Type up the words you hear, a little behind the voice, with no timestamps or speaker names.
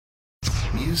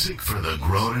Music for the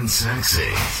grown and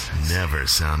sexy. Never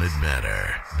sounded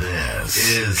better. This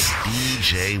is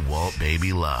DJ Walt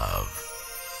Baby Love.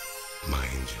 My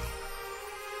angel.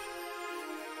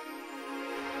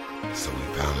 So we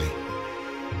finally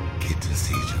get to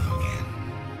see each other again.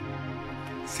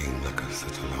 Seemed like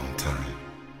such a long time.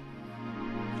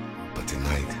 But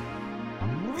tonight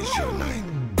is your night.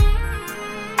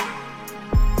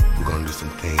 We're gonna do some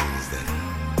things that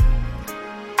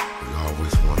we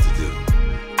always want to do,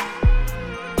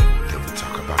 that we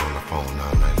talk about on the phone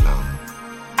all night long.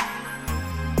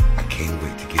 I can't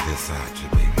wait to get inside you,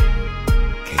 baby.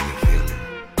 Can you feel it?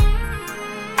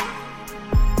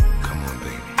 Come on,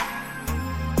 baby.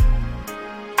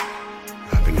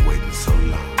 I've been waiting so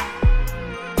long.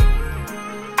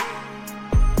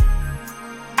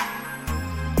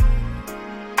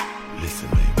 Listen,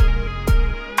 baby.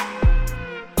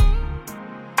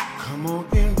 Come on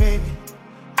in, baby,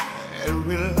 and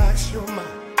relax your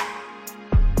mind.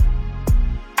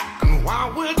 And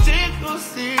while we take a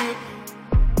sip,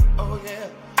 oh yeah,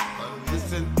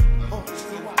 listen,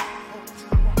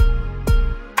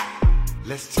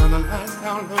 let's turn the lights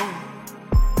down low,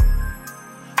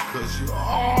 'cause you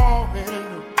already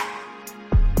know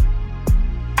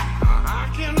I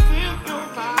can feel your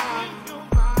vibe.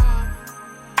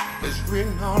 It's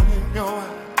written all in your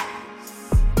eyes.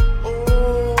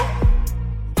 Oh,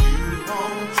 you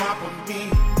on top of me,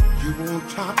 you on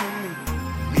top of me,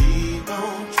 me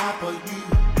on top of you.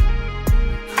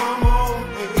 Come on,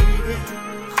 baby,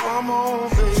 come on,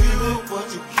 baby. Do what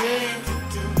you came to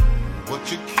do, what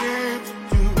you came to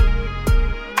do.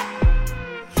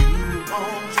 You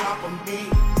on top of me,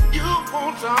 you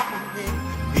on top of me,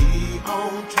 me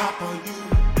on top of you.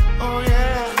 Oh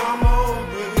yeah, come on,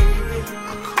 baby,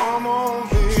 come on,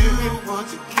 baby. Do what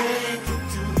you came to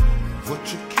do, what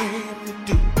you came to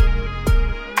do.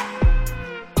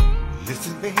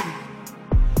 Listen, baby,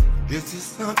 this is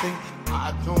something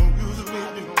I don't usually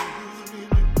do.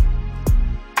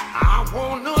 I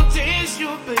wanna taste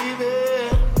you, baby.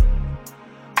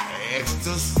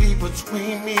 Ecstasy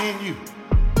between me and you.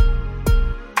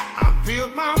 I feel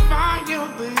my fire,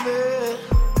 baby.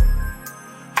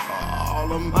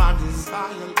 All of my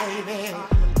desire, lady.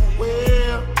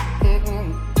 Well,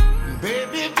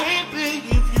 baby, baby,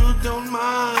 if you don't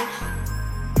mind,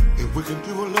 if we can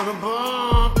do a little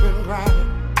bump and ride,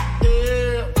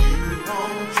 yeah. You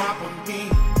on top of me,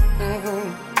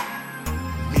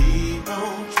 me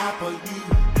on top of you.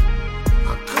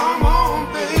 Now come on,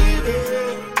 baby,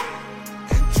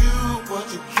 and do what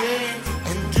you came to,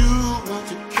 and do what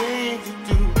you came to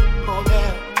do. Oh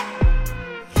yeah,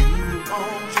 you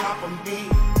on top of me,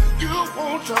 you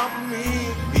on top of me,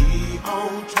 me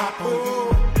on top of you.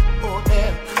 Oh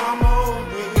yeah, come on,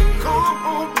 baby, come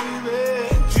on, baby,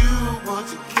 and do what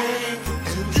you came to,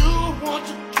 and do what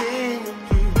you came to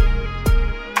do.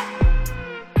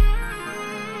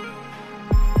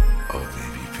 Oh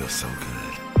baby, you feel so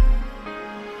good.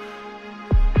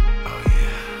 Oh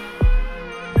yeah.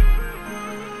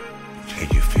 Can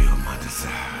you feel my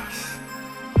desires?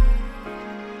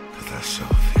 'Cause I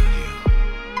sure feel you.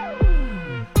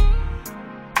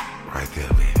 Right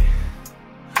there, baby.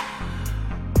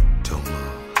 Don't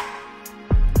move.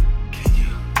 Can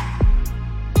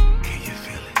you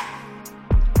feel it?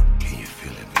 Can you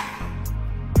feel it, baby?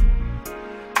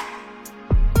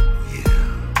 Yeah.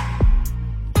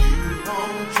 You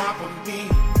on top of me,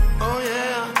 oh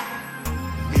yeah.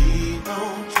 Me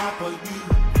on top of you,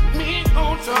 me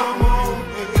on top of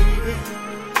you, baby.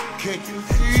 Can you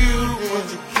feel what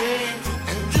you came to,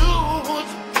 and do what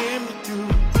you came to do?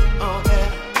 Oh yeah.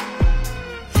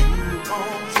 You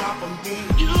on top of me,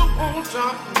 you on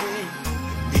top of me,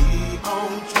 me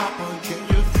on top of you. Can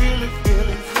you feel it, feel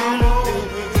it? Come on,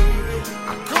 baby.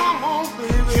 Come on,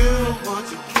 baby. Do what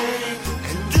you came to,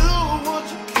 and do what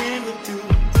you came to do.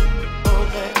 Oh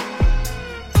yeah.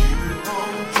 You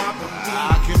on top of me,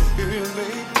 I can feel it,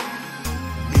 baby.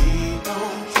 Me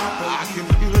on top of you, I can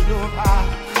feel it on high.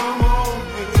 Come on,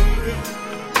 baby,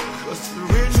 'cause the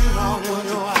original what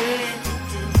you came to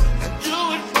do, and do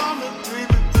it for me,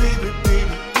 baby, baby,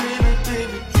 baby, baby,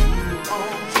 baby. You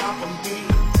on top.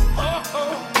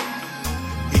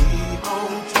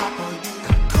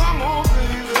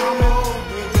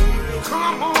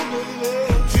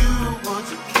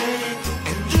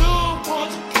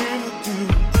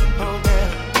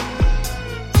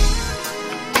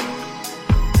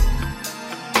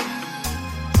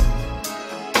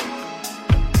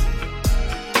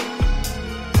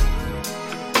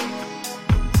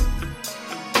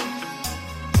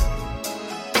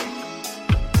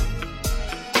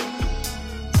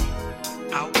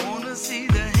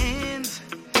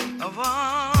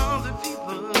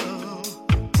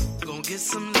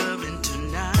 some loving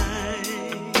tonight.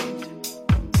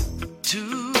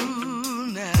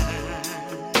 Tonight.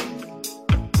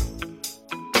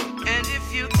 And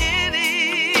if you're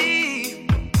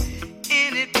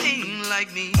anything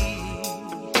like me,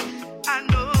 I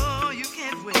know you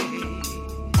can't wait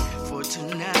for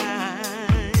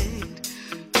tonight.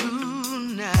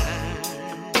 Tonight.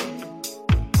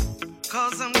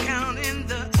 'Cause I'm counting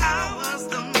the hours,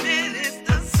 the minutes,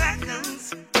 the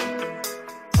seconds,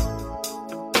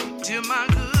 till my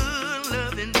good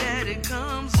loving daddy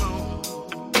comes home.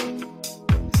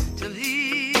 Till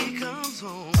he comes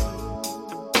home,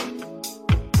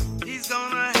 he's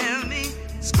gonna have me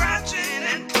scratching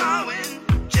and clawing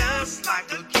just like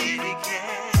a kitty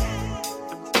cat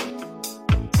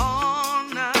all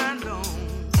night long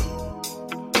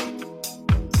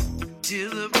till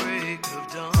the break of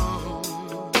dawn.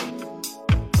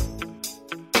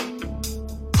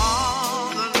 All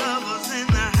the lovers in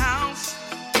the house,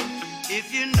 if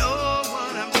you know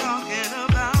what I'm talking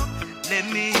about, let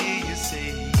me hear you say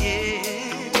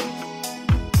yeah.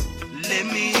 Let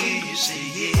me hear you say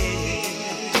yeah.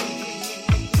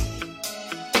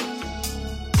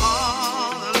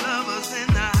 All the lovers in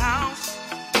the house,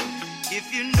 if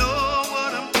you know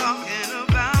what I'm talking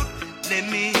about, let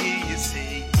me hear you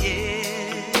say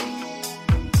yeah.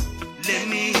 Let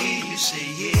me hear you say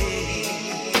yeah.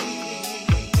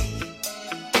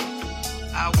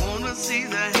 I wanna see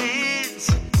the hands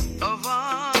of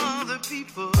all the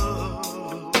people.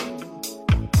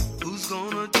 Who's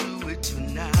gonna do it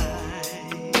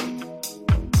tonight?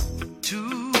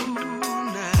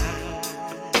 Tonight.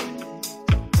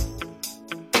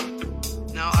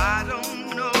 Now I don't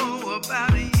know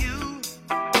about you,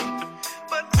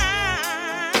 but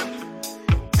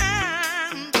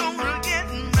I'm gonna get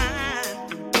mine.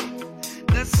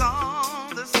 That's all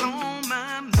that's on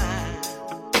my mind.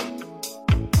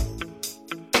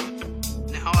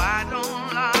 Now I don't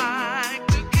like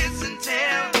to kiss and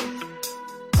tell,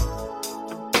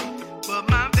 but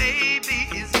my baby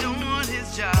is doing his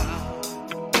job.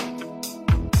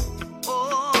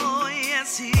 Oh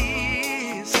yes he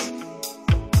is.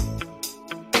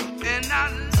 And I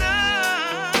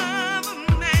love a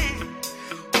man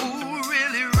who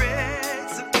really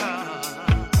wrecks a car,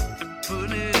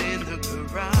 put it in the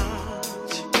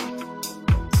garage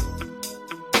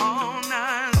all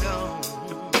night long.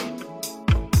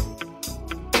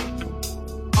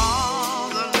 All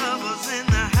the lovers in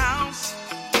the house,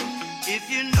 if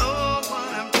you know what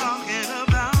I'm talking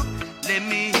about, let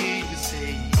me hear you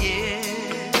say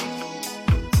yeah.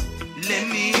 Let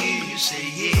me hear you say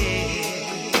yeah.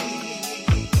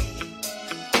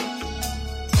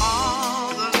 All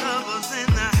the lovers in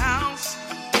the house,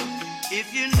 if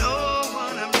you know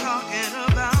what I'm talking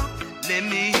about, let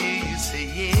me hear you say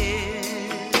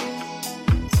yeah.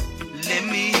 Let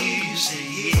me hear you say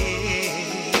yeah.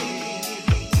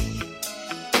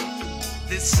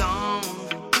 This song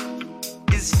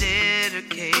is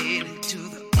dedicated to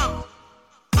the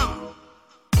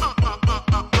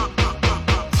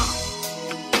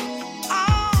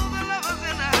all the lovers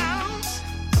in the house.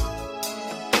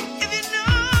 If you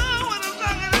know what I'm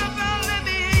talking about, let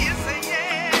me hear you say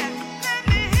yeah. Let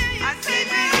me hear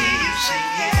you say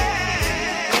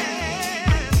yeah.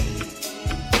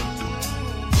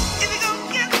 If you gon'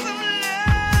 get some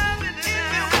love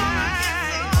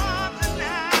tonight,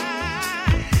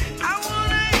 I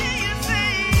wanna hear you say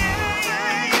yeah,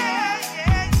 yeah,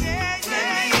 yeah, yeah,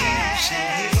 yeah, yeah.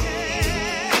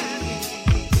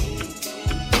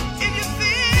 If you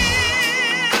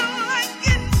feel like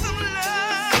getting some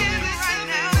love right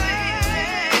now,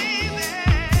 baby,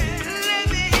 let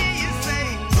me hear you say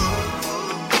ooh,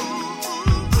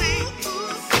 wee,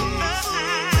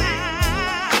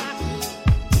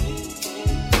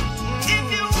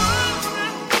 If you wanna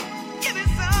give me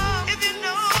some, if you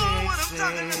know what I'm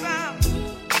talking about,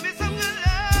 give me some good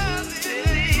love. Let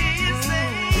me hear you say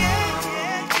yeah,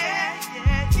 yeah,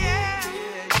 yeah,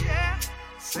 yeah, yeah.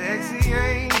 Sexy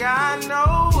ain't got no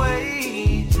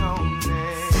weight on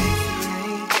it. Sexy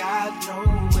ain't got no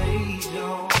weight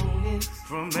on it.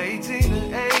 From 18 to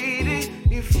 80,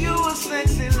 if you a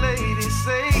sexy lady,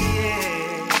 say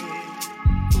yeah.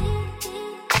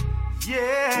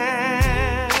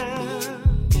 Yeah.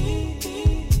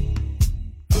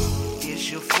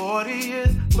 It's your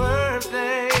 40th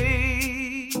birthday,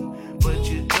 but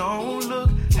you don't look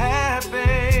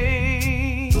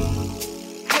happy.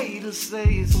 Haters say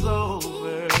it's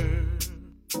over.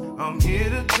 I'm here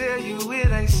to tell you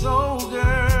it ain't so,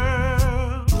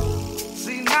 girl.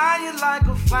 See, now you like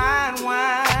a fine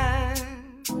wine.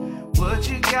 What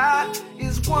you got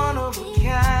is one of a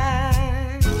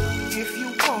kind. If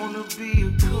you wanna be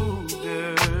a cool girl,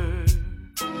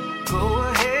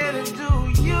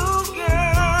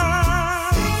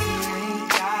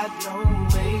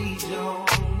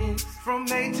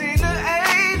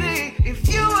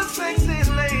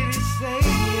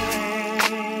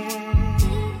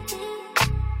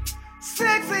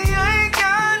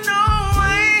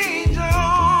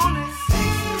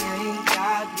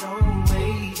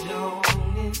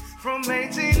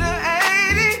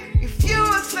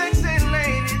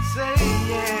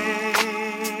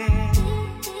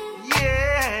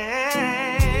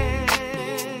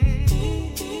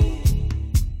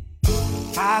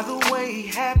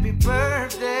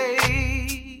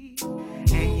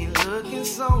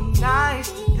 so nice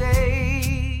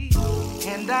today,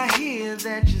 and I hear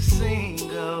that you're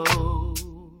single.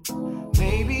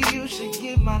 Maybe you should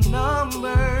get my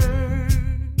number.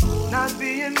 Not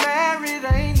being married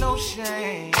ain't no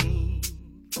shame.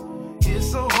 It's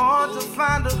so hard to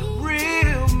find a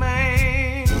real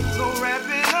man. So wrap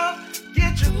it up,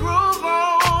 get your groove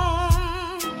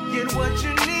on, get what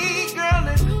you need, girl,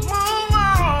 and move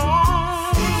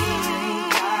on.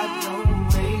 Ain't got no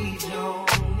age on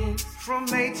it. From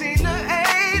 18 to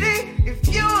 80, if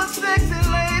you a sexy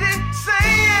lady, say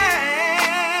yeah.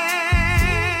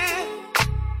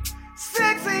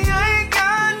 Sexy ain't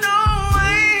got no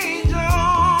age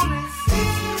on it.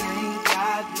 Sexy ain't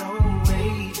got no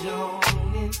age on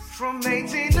it. From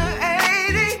 18 to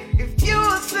 80, if you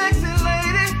a sexy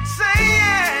lady, say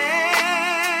yeah.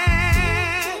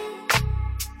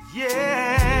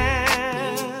 Yeah.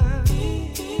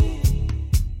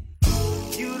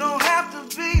 You don't have to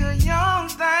be a young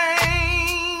thing.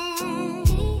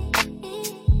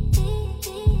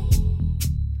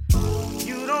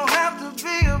 You don't have to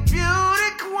be a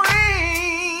beauty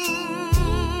queen.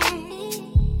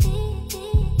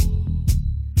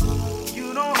 You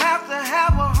don't have to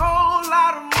have a whole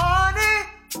lot of money.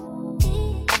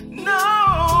 No,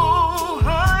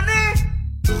 honey.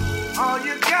 All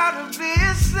you gotta be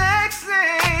is sexy.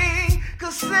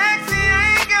 'Cause sexy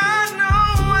ain't got no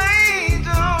age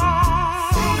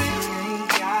on it. Ain't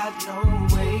got no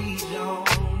age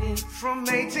on it. From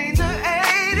 18 to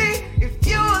 80, if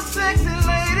you a sexy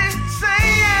lady, say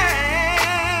yeah.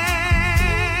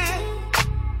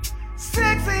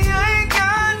 Sexy ain't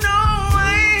got no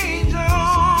age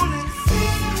on it.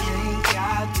 Sexy ain't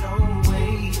got no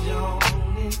age on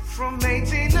it. From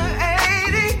 18 to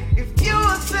 80, if you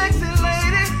a sexy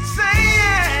lady, say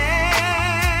yeah.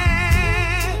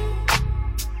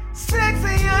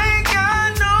 Sexy ain't got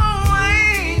no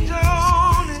age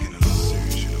on it.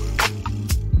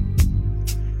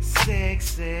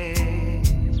 Sexy.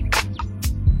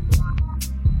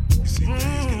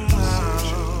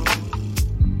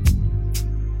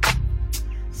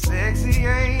 Sexy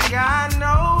ain't got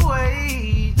no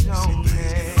age on it.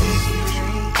 Sexy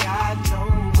ain't got no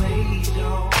age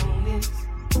on it.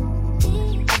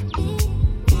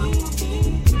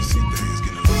 See things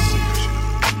getting a little serious,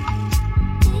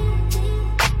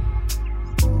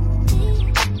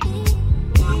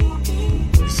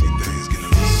 you see things getting a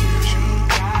little serious,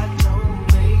 Got no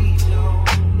age on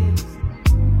it.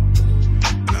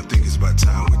 and I think it's about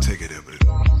time we take it there, but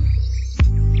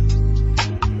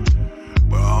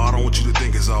I don't want you to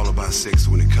think it's all about sex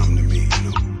when it comes to me, you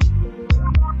know.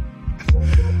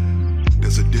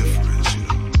 There's a difference, you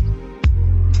know,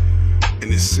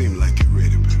 and it seemed like you're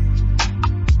ready, baby.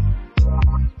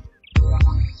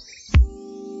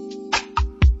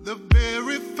 The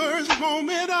very first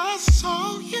moment I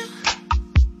saw you,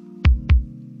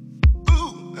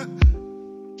 ooh,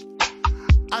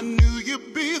 I knew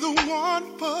you'd be the one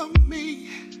for me.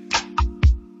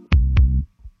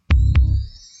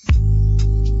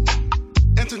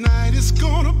 And tonight is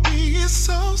gonna be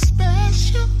so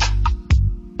special,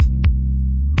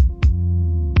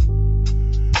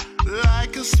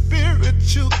 like a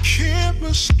spiritual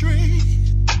chemistry.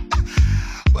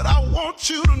 But I want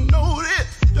you to know this,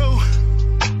 though.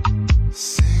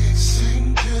 Sex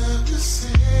ain't just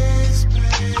sex,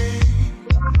 babe.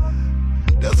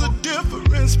 There's a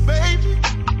difference, baby,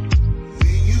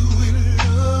 when you in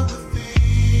love with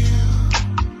him.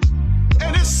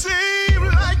 And it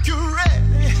seems like you're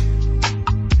ready.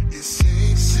 It's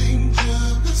sex ain't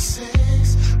just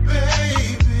sex,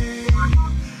 baby.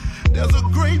 There's a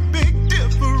great big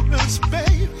difference,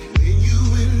 baby, when you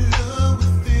in love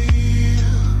with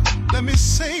him. Let me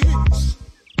say this.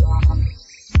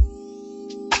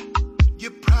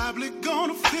 You're probably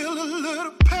gonna feel a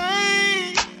little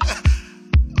pain,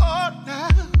 oh now,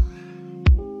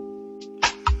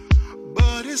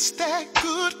 but it's that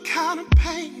good kind of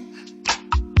pain.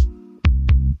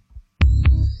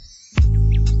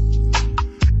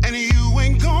 And you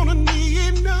ain't gonna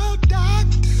need no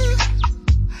doctor,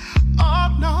 oh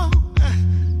no.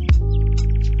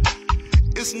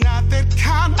 It's not that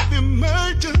kind of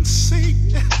emergency.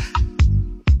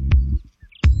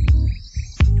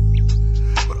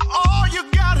 But all you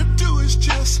gotta do is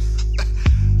just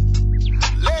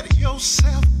let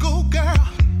yourself go, girl,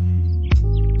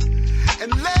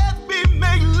 and let me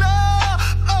make love.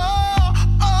 Oh,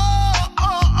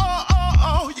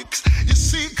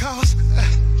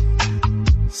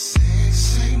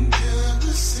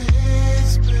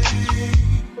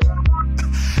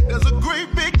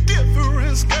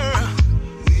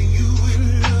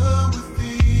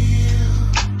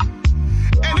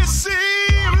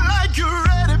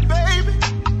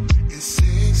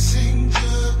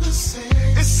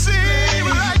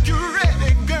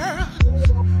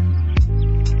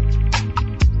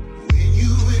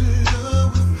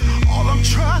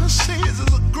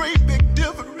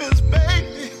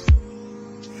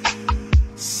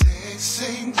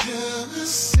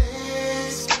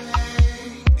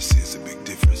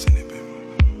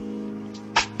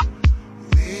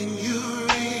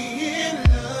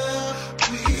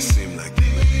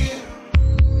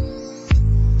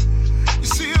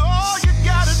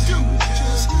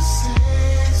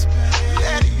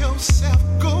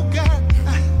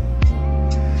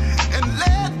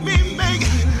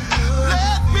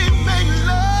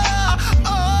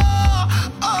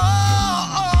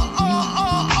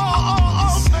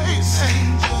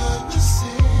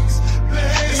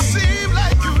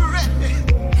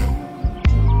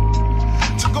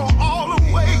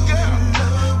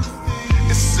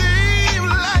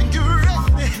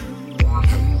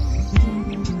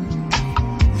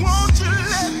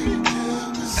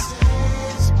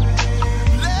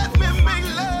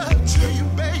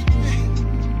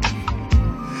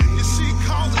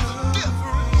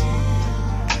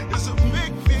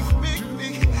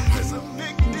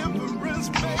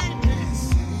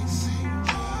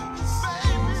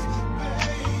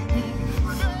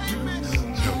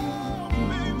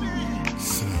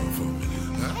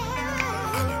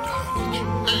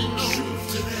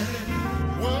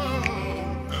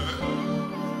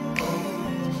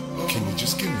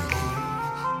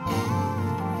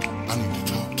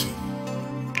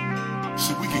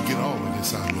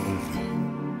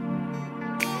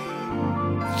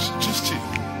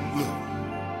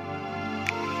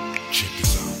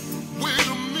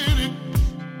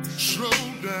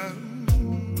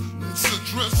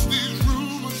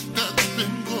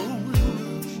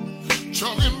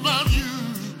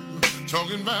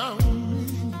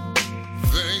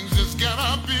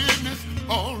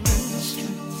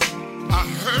 I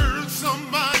heard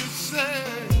somebody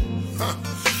say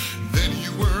that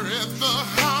you were at the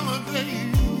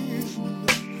holidays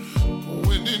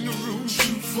when in the room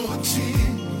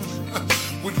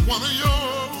 214 with one of your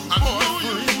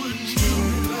boyfriends. Do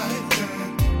me like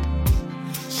that.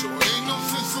 So ain't no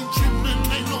sense in tripping,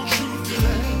 ain't no truth to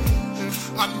that.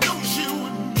 I know she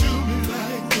wouldn't do me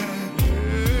like that.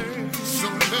 So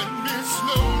let me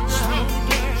slow down,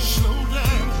 slow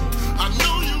down. I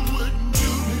know you wouldn't do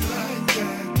me like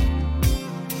that.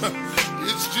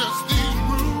 It's just these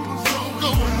rules don't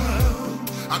go out.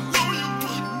 I know you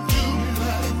wouldn't do me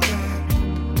like that.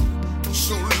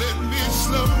 So let me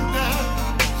slow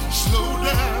down, slow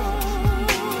down.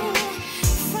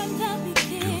 From the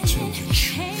beginning,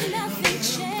 ain't nothing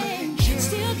changed.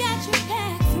 Still got your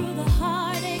back through the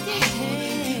heartache and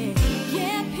pain.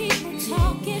 Yeah, people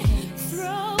talking,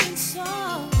 throwing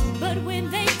songs, but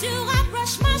when they do, I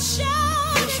brush my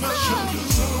shoulders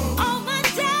off. All my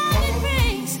diamond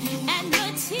rings and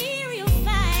material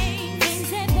things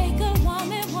that make a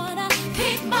woman wanna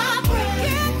pick my brain.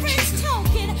 Girlfriends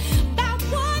talking about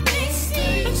what they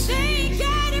see, but they ain't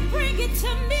gotta bring it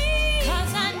to me,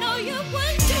 'cause I know you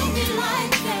wouldn't do me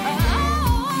like that.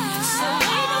 So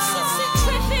ain't no sense in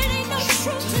tripping, ain't no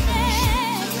truth to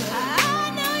that. I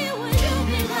know you wouldn't do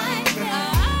me like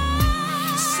that.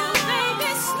 So baby,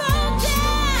 slow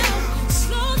down,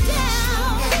 slow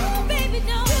down. Baby,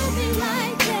 don't do me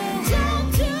like that. Don't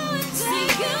do it, see,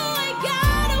 you ain't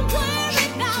gotta worry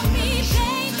about me,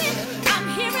 baby. I'm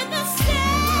hearing the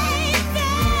same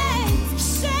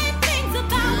things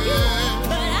about you,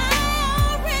 but I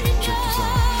already know.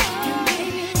 And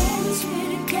baby, long as we're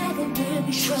together, we'll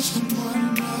be trusting one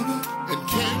another. And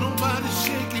can't nobody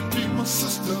shake it, be my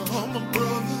sister or my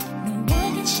brother. No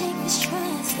one can shake this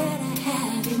trust that I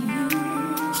have in you.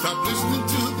 Stop listening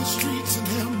to the streets and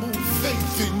have more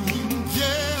faith in you,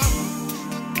 yeah.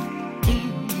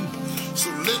 So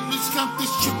let me stop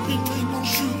this tripping, ain't no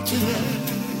truth to that.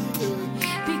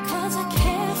 Because I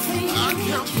care for you, I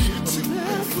can't be it too,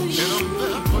 love for and you. I'm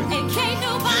there for you. And can't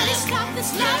nobody stop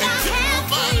this love I have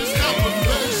for Nobody stop the you.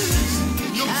 blessings.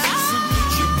 Your sister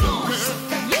needs you, girl.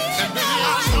 You know I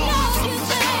love you,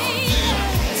 baby.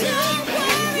 Don't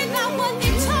worry about what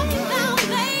they talk about,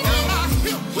 baby. And I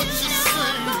hear what you're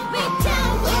saying. Don't be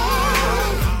down,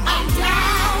 I'm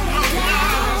down, I'm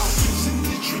down.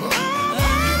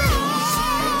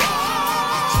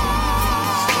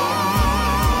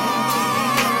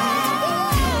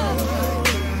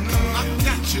 I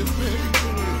got you, baby.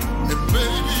 And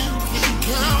baby, you can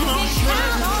count on me.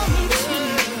 Count on me too.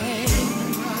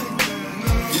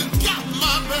 You got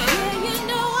my back, You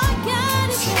know I got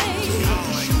it, baby.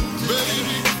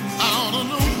 baby. I ought to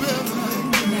know better.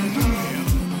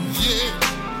 Yeah,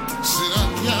 said I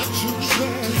got you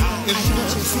back. It's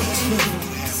not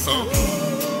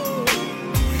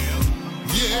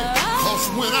yeah, 'cause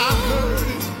when I heard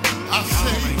it, I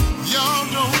say, y'all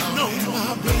don't know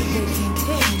my baby.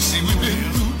 See, we've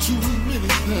been through too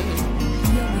many things.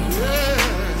 Yeah.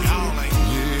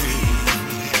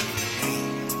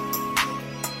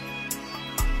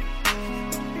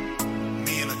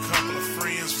 Me and a couple of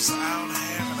friends was out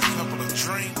having a couple of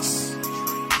drinks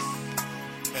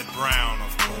at Brown,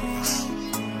 of course.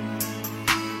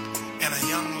 And a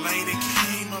young lady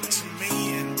came up to me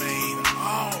and made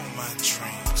all my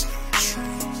dreams come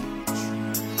true.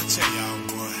 I tell y'all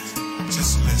what,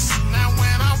 just listen. Now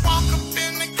when I walk up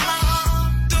in the club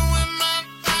doing my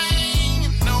thing,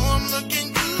 you know I'm looking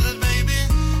good, baby,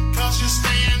 'cause you're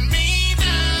staring me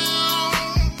down.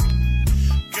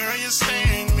 Girl, you're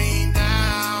staring me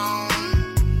down.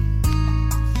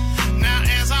 Now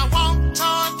as I walk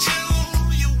toward you,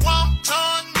 you walk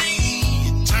toward me.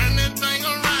 You turn that thing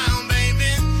around,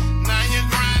 baby. Now you're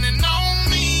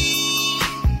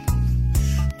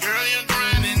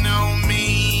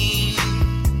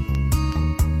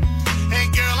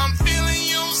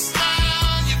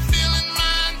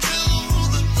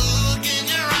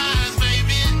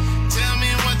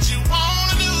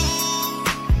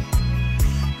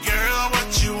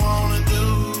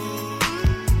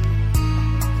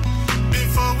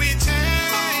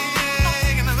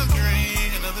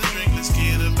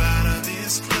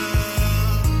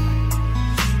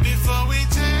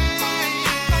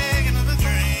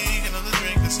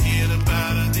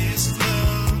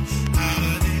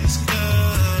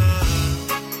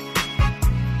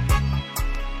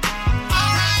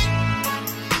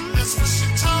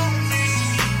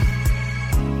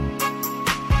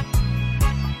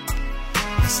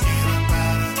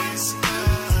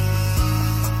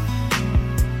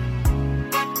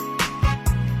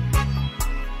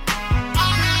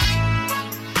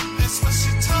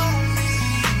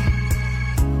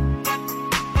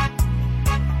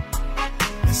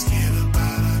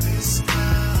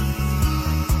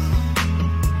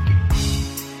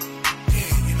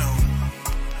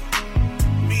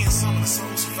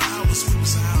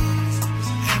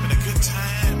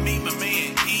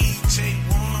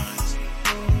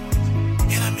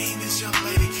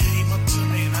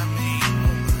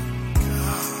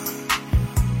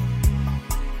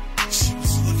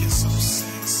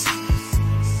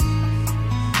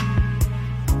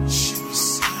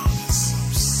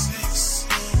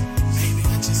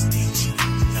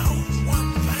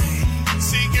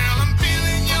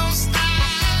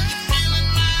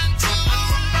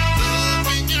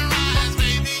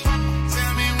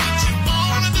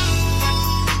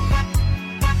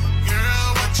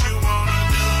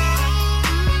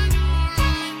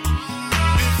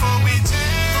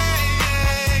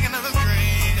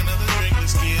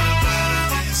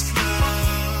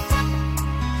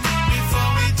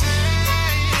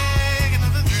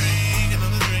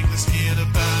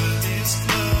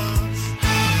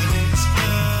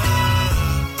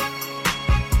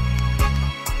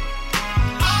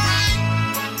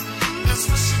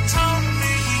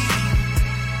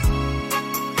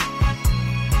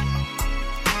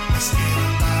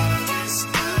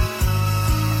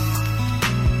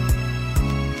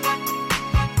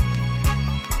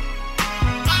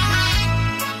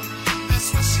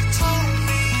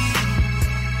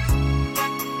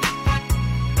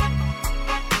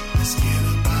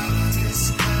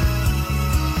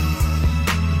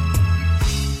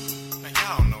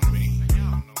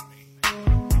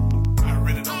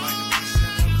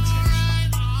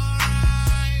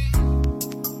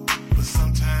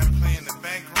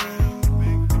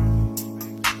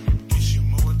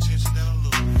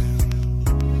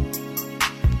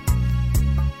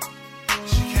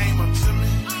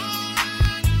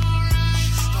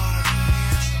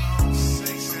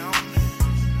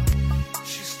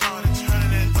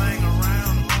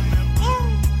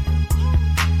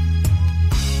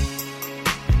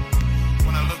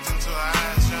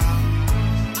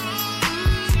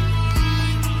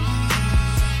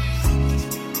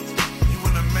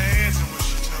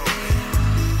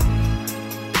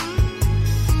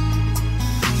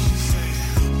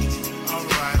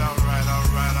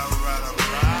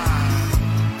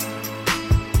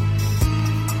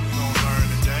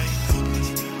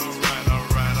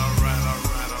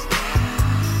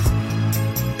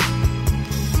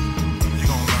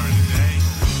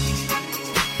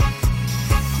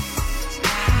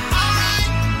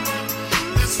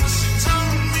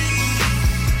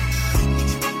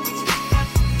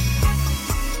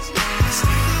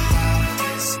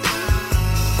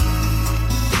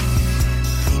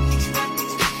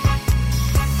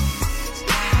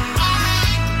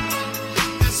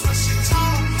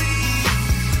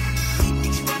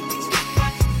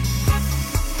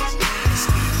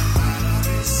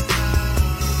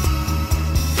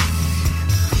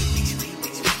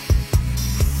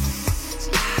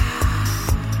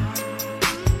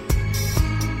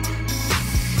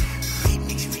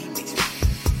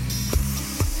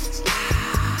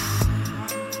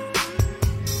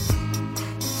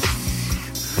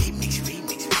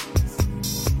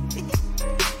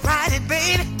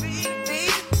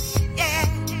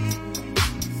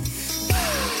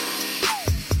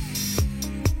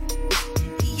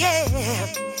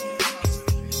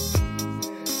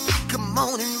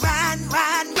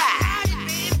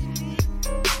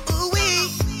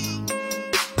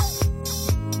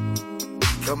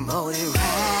Come on and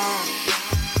ride.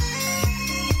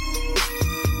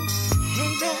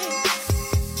 Hey, babe.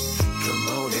 Come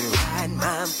on and ride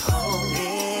my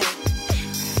pony.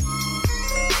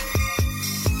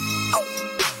 Oh.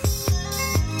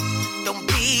 Don't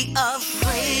be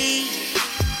afraid.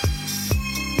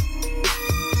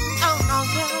 Oh, no,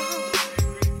 girl.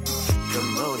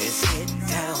 Come on and sit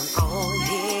down on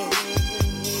it.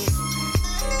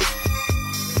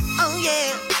 Oh,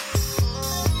 yeah.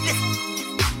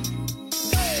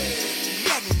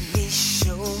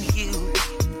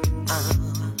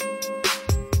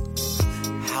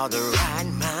 How to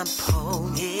ride my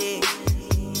pony.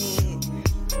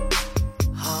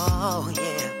 Oh,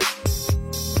 yeah.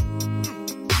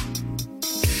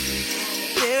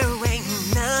 There ain't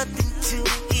nothing to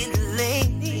it,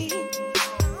 lady.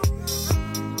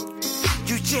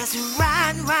 You just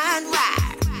ride, ride,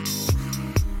 ride.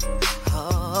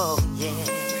 Oh, yeah.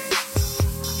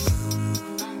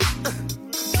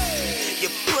 You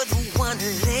put one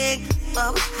leg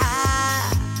up high,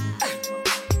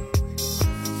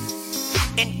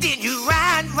 and then you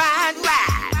ride, ride, ride.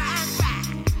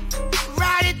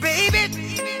 Ride it, baby.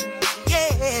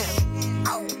 Yeah.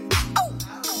 Oh, oh.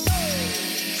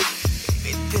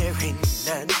 There ain't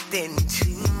nothing to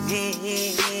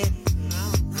it.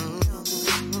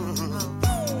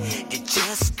 You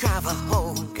just grab a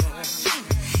hold, girl,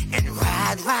 and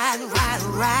ride, ride, ride,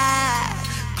 ride.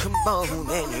 Come on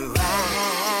and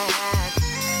ride.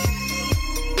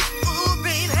 Ooh,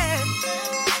 baby.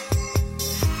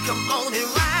 Come on and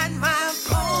ride my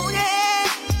pony.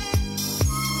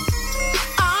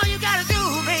 All you gotta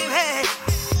do, baby,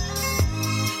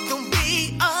 don't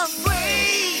be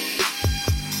afraid.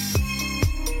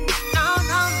 No,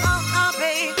 no, no, no,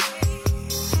 babe.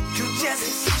 You just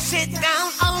sit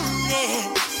down on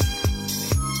it.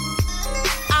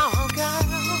 Oh, girl.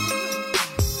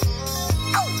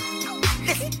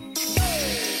 Listen.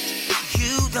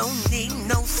 You don't need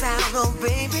no sound, oh,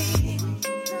 baby,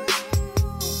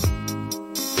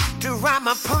 to ride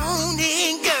my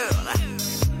pony, girl.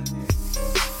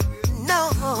 No.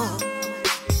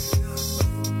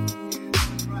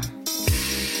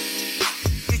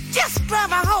 You just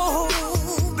grab a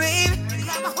hold, baby.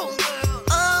 Grab a hold, girl.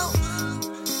 Oh.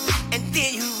 And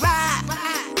then you ride,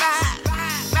 ride, ride,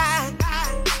 ride,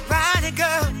 ride, ride it,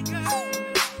 girl.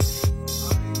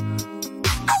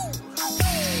 Oh.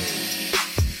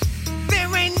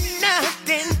 There ain't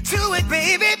nothing to it,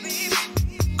 baby.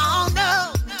 Oh,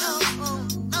 no.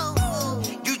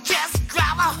 You just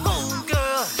grab a hold,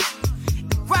 girl.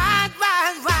 Ride,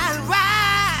 ride, ride,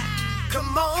 ride.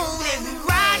 Come on and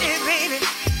ride it, baby.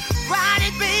 Ride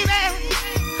it, baby.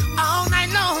 All night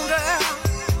long, girl.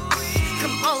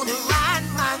 Come on and ride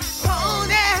my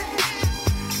pony.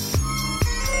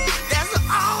 That's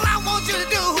all I want you to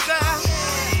do, girl.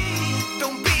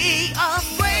 Don't be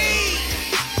afraid.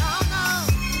 No, no.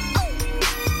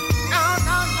 No,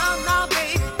 no, no, no,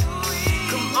 baby.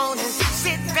 Come on and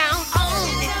sit down on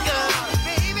it, girl.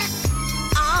 Baby.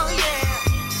 Oh,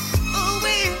 yeah. Ooh,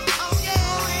 wee. Oh, yeah.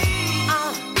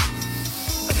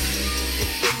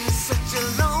 It's been such a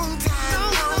long time.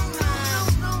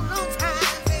 Long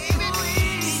time, baby.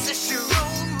 Since you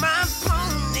rode my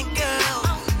pony, girl.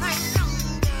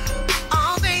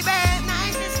 Oh, baby.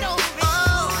 Nice and slow, baby.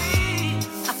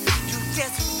 Oh, you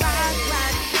just ride,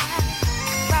 ride,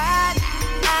 ride,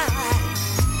 ride, ride.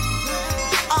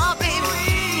 Oh, baby.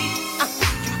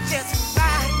 You just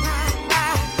ride, ride,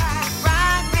 ride, ride,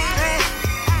 ride, baby.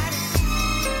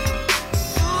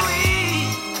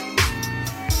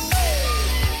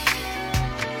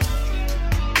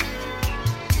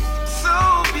 So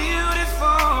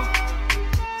beautiful.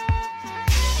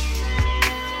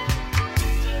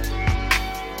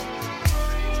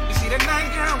 You see tonight,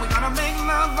 girl, we're gonna make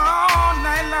love all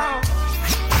night long.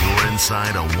 You're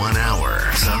inside a 1-hour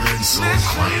Southern Soul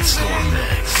Quiet Storm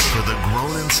mix for the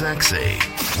grown and sexy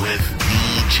with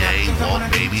DJ Walt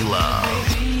Baby Love.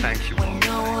 Thank you. When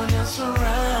no one else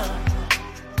around.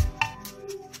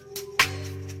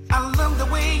 I love the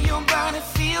way your body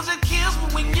feels. It kills me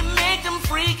when you make them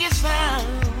freaky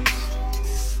sounds.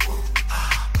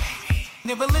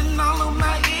 Nibbling all over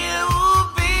my ear. Ooh,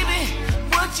 baby,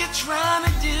 what you trying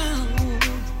to do?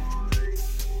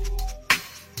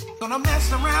 Gonna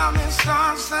mess around and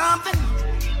start something.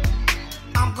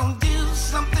 I'm gonna do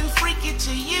something freaky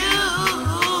to you.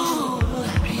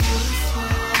 Beautiful,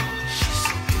 she's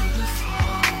so beautiful,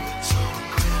 so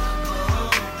incredible,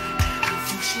 and I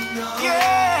think she knows.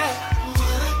 Yeah.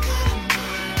 What a good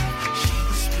night. She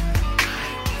was spending the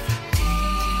night with me.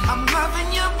 I'm loving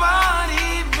your body,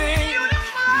 baby.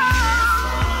 Beautiful,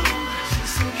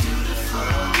 she's so beautiful,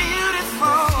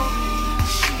 beautiful.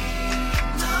 She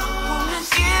knows. Wanna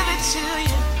give it to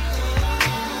you.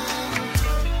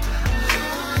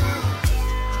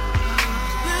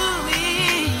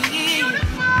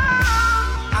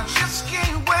 I just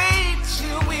can't wait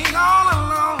till we all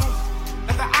alone.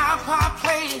 Let the iPod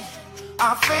play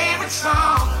our favorite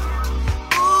song.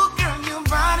 Ooh, girl, your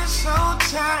body's so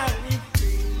tight.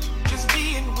 Just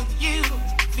being with you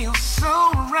feels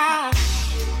so right.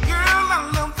 Girl, I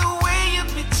love the way you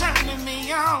be turning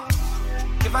me on.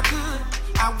 If I could,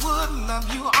 I would love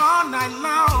you all night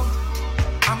long.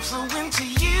 I'm so into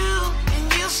you,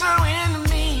 and you so into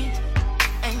me.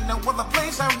 Ain't no other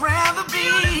place I'd rather be.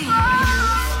 Beautiful,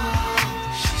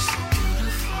 she's so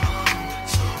beautiful,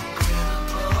 so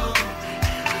incredible,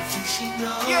 and I think she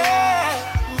knows. Yeah.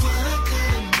 What a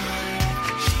good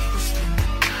night. She was spending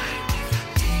the night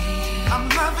with me. I'm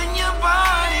loving your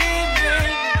body,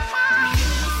 baby.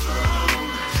 Beautiful,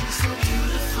 she's so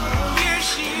beautiful. Here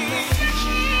she is.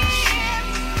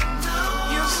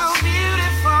 You're so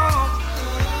beautiful,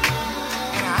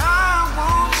 and I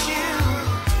want you.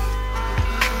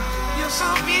 You're so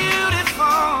beautiful.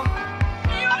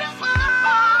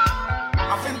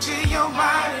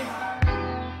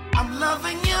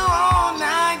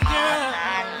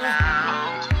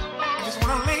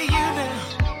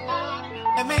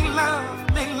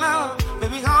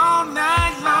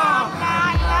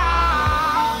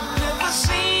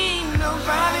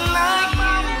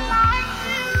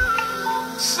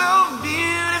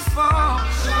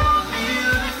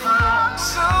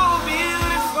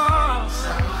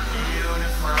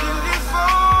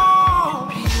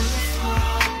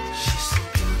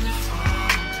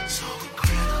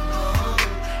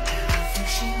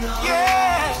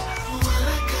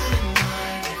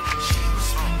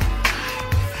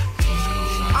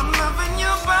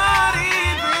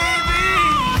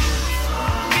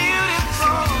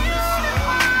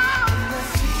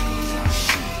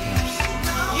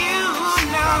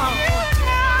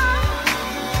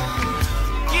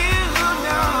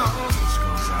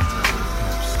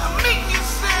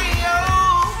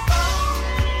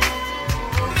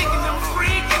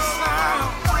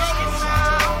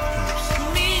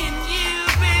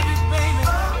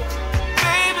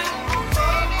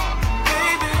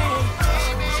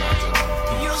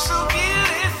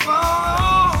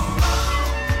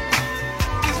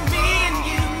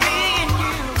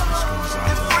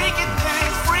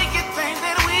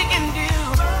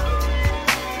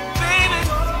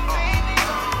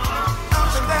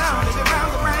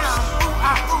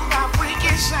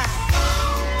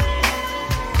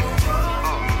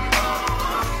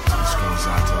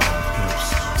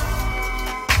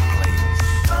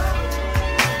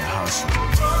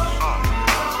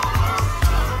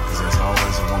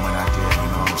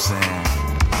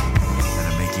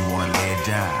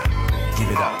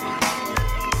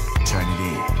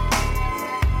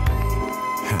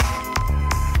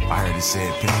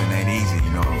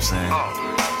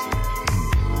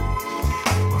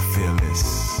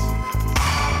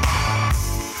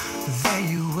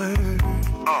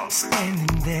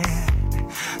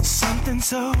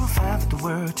 so fine for the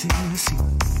world to see.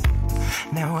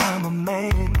 Now I'm a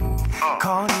man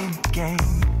caught in the game.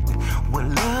 Well,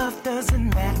 love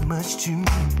doesn't matter much to me.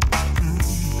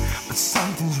 But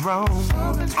something's wrong.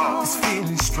 This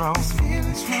feeling's strong.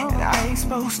 And I ain't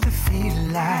supposed to feel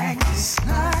like this.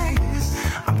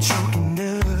 I'm choking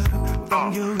up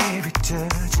from your every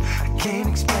touch. I can't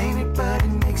explain it, but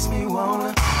it makes me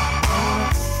wanna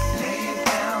lay it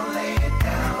down, lay it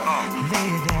down, lay it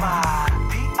down. My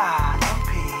P-I-M-P-ology,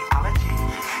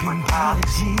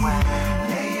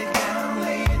 lay it down,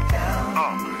 lay it down.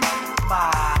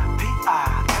 My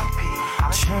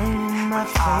P-I-M-P-ology, turn my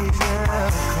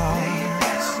favorite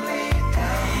chords.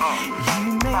 You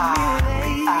make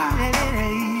me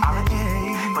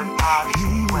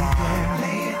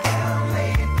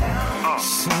lay it down.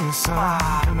 Sing a song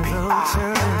from the low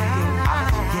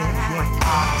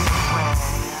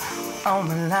on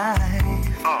my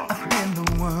life, I've been the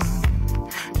one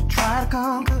to try to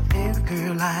conquer every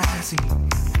girl I see.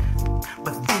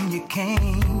 But then you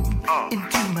came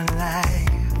into my life,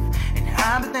 and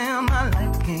I bet down my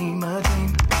life became a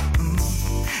dream.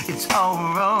 It's all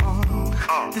wrong,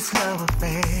 this love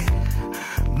affair,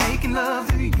 making love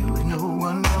to you and no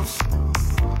one else.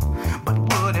 But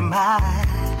what am I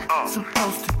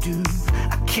supposed to do?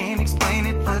 I can't explain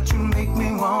it, but you make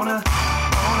me wanna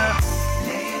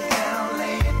lay it down,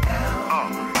 lay it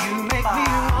down. You make me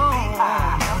wanna lay it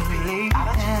down, lay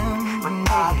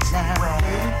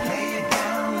it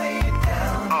down, lay it down, lay it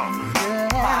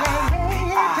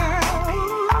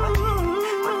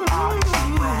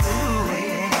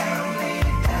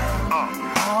down.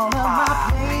 All of my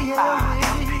players,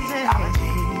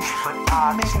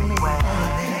 making me wanna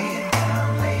lay it down,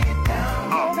 lay it down.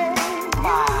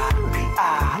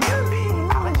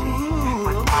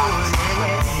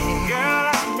 Girl,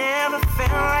 I never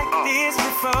felt like this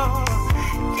before.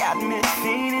 Got me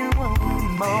feeling one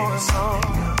more song.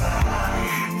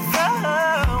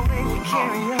 The way you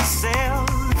carry yourself,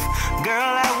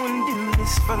 girl, I wouldn't do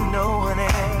this for no one else.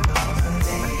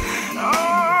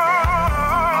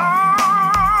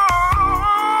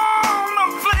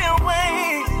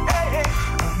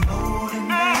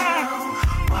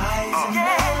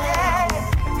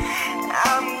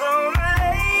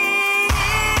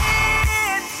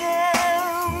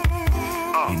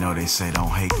 They say don't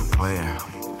hate the player,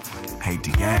 hate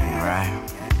the game, right?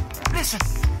 Listen,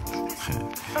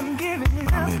 I'm giving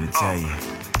it I'm here to tell you,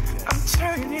 I'm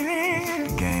turning it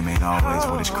in. the game ain't always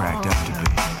what it's cracked up to be.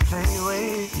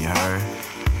 You heard?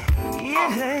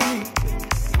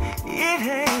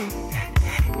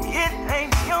 It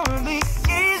ain't gonna be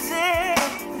easy.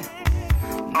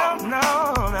 No.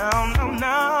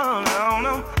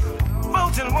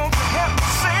 Fulton won't help me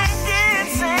sing it.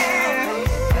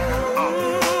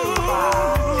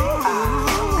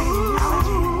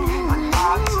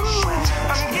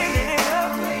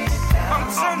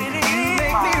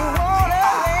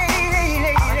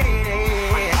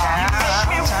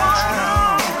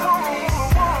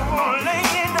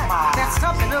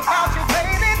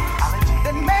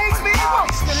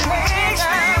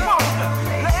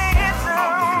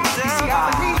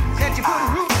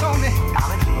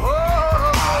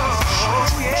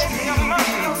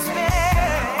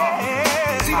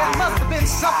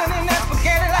 Something in that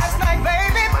spaghetti last night,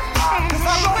 baby. Cause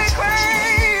I'm going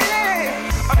crazy.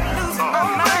 I'm losing my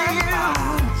mind.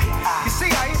 You see,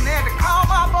 I even had to call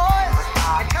my boys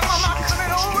and tell them I'm coming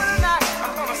over tonight.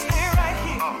 I'm gonna stay right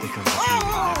here.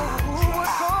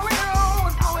 What's going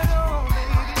on,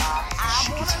 baby?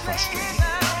 She gets frustrated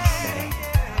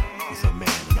with a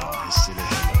man and all his silly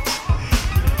looks.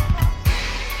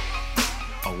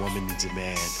 A woman needs a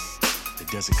man that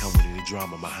doesn't come with any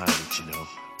drama behind it, you know.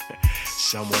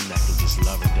 Someone that can just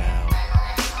love her down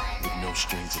with no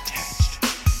strings attached.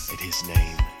 And his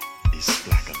name is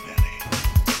Blackavelli.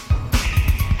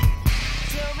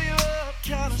 Tell me what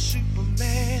kind of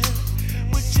Superman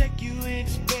would take you in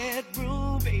his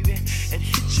bedroom, baby, and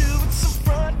hit you with some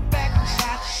front, back, and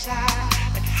side to side,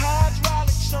 like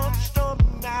hydraulics on a stormy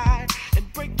night,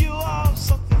 and break you off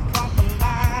something proper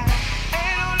like.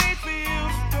 Ain't no need for you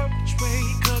to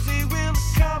perpetrate, cause he will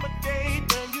accommodate,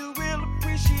 and you will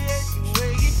appreciate the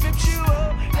way he flips you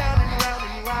up, down and round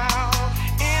and round,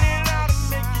 in and out and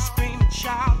make you scream and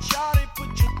shout. Shawty, put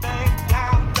your thing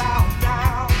down, down,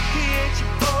 down. He ain't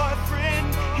your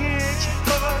boyfriend, he ain't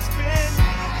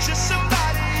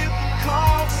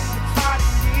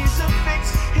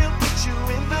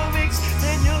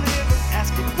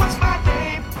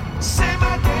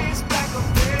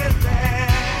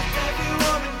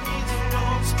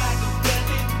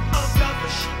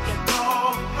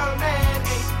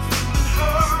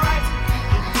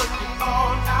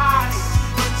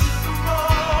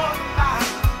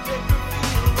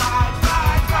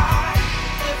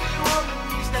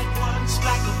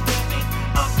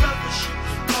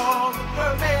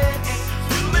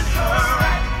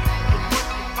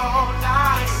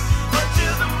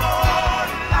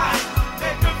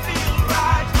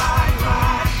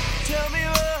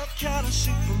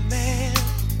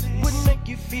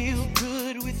feel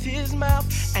good with his mouth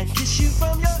and kiss you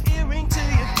from your earring to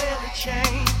your belly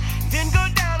chain. Then go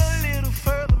down a little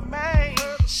further, man.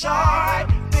 It's alright,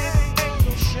 baby, ain't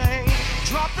no shame.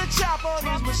 Drop the top on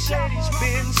his Mercedes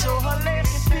Benz so her legs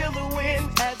can feel the wind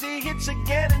as he hits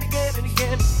again and again and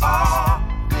again. All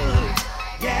good,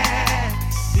 yeah,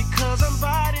 because I'm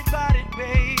bodied,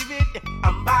 baby.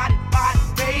 I'm bodied,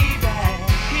 baby.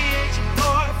 He ain't your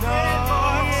boyfriend,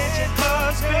 he ain't your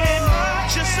husband.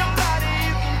 Just somebody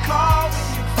you can call when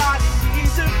your body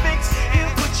needs a fix.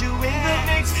 He'll put you in the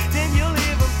mix, then you'll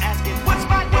hear him asking, what's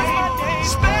my name?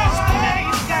 Spell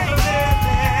space, gotta live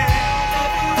there.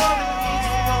 Every woman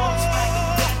needs a rose, like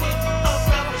a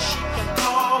brother she can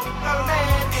call. Her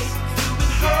man ain't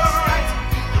doing her right.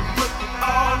 You can work it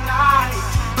all night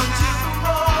until the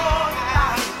morning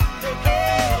light. They can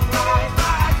feel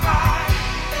right.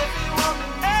 Every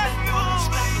woman needs a rose,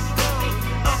 like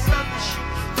a brother she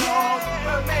can call.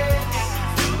 Her man ain't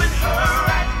doing her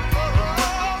right.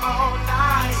 All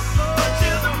night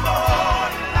until the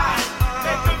morning light.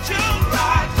 They can feel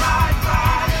right.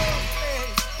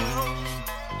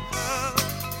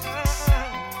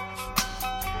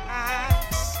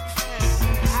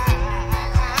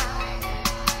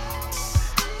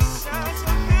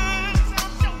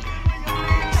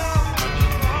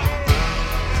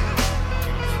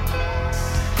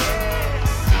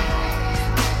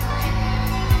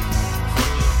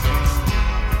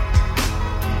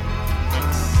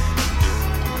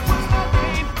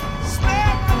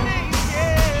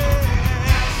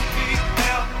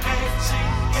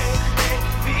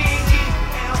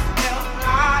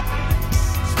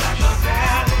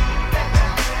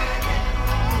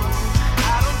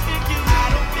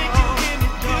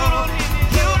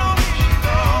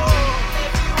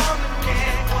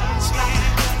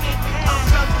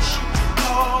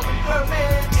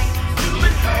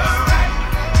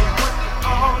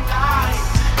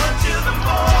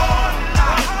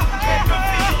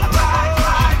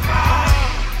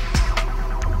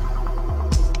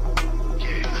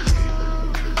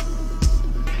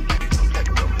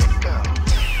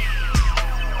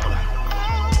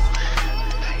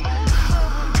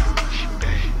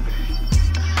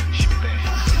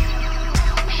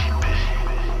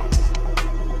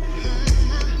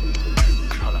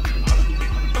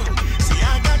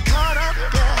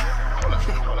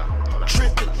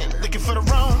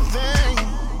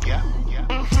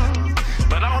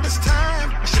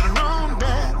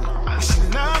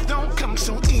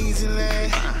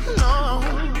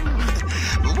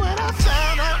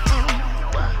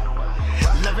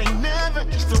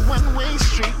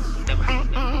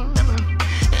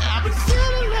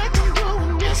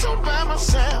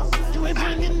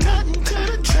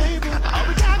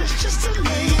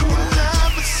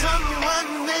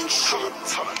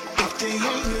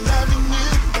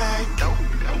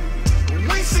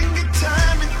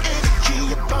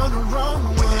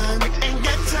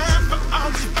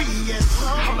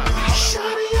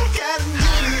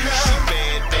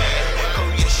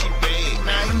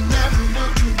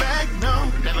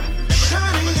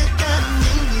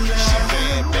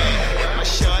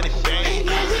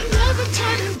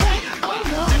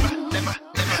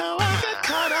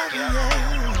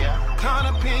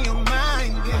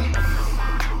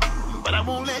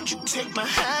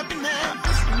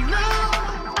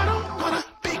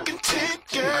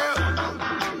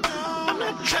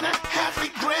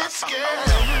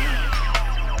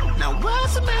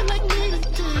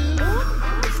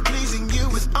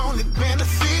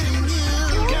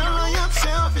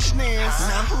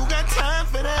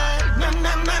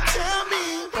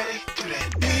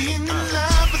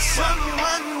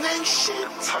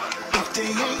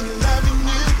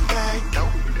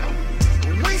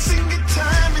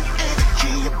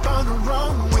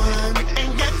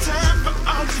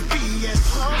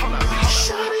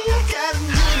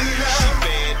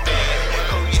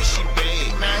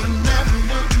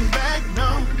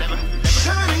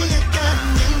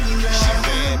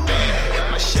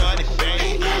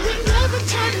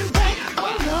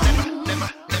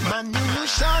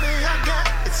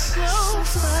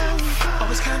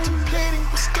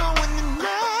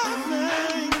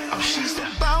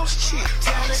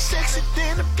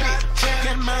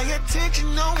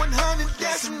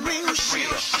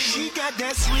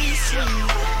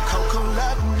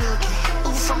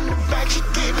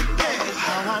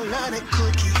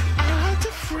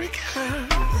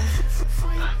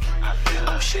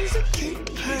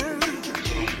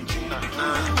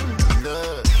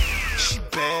 Look, she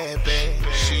bad,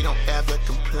 she don't ever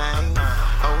complain.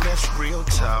 Oh, that's real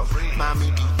talk.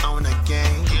 Mommy be on the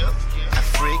game. I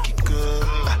freak it good.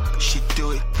 She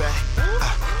do it back.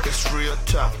 That's real real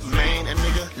talk, man, that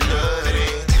nigga love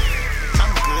it.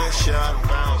 I'm good, shot.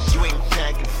 You ain't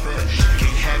packing fresh.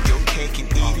 Can't have your cake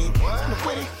and eat it. Look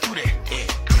where they do that.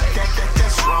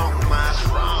 That's wrong, man.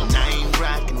 I ain't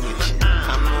rocking with you.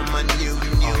 I'm on my new.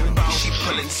 She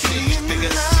pulling 6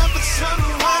 figures. Love for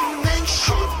someone ain't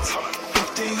shit if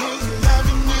they ain't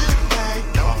loving you back.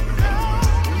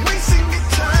 Wasting your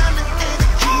time and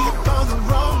energy upon the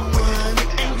wrong one.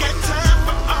 Ain't got time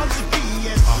for all this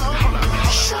BS.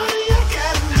 Shawty, you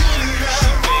got a new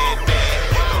love.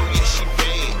 Oh yeah, she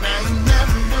bad. I ain't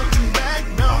never looking back,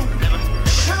 no.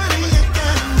 Shawty, you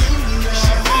got a new love.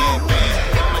 She bad.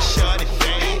 My shawty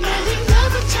bad. Ain't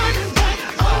never turning back.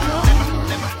 Oh no.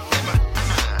 Never.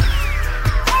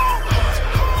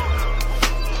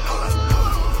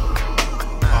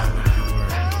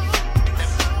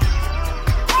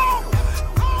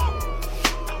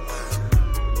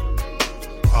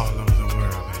 All over the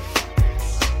world, baby.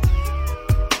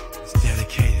 It's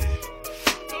dedicated.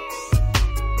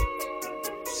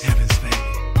 Heaven's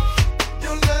baby.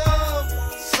 Your love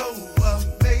so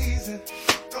amazing.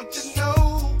 Don't you know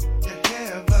you're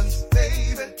heaven's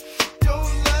baby? Your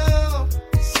love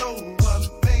so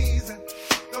amazing.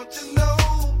 Don't you know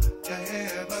you're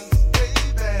heaven's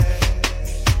baby?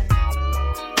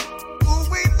 Ooh,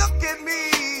 we look at me.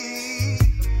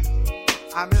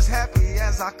 I'm as happy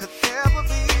as I could ever be.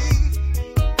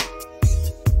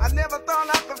 I never thought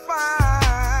I could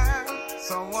find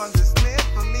someone that's meant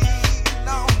for me.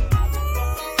 No.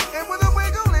 And with a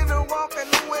wiggle in her walk and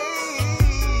the way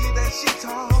that she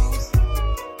talks,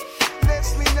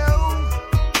 lets me know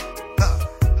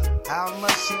how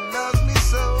much she loves me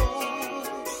so.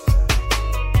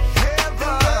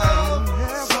 Heaven,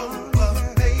 so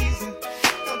amazing.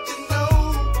 Don't you know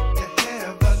you're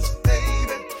heaven's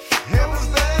baby? Heaven's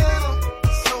love,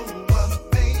 so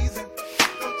amazing.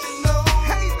 Don't you know?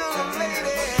 Hey, little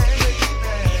lady,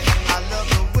 I love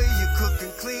the way you cook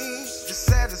and clean. You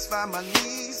satisfy my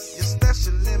needs. You're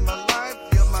special in my life.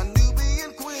 You're my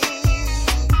Nubian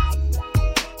queen.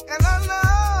 And I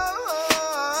love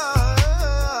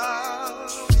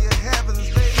your heaven's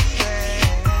baby.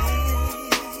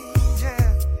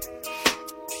 Yeah.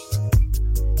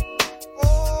 Oh,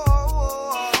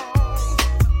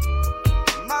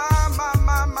 my.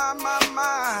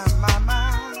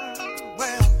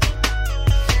 Well,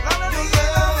 your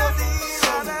love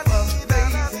so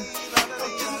amazing.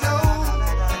 Don't you know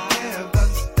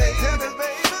heaven's baby?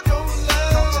 Don't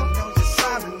you know you're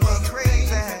driving me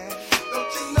crazy?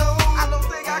 Don't you know I don't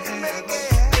think I can make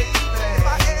it if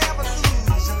I ever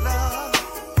lose your love?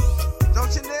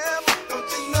 Don't you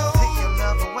know take your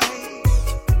love away?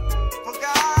 For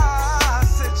God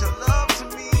sent your love to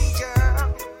me, girl.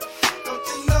 Don't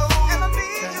you know? And I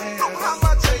need you. Oh, how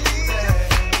much I need you.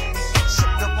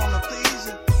 Shipped up on the please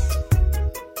you.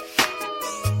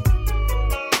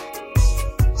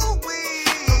 Ooh wee.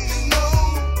 Don't you know?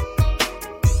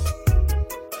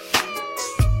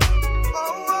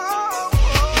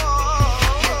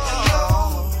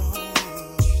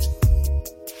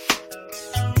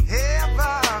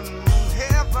 Heaven.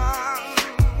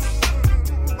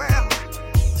 Well,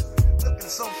 looking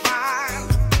so fine,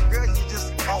 girl. You just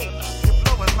you're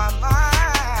blowing my mind.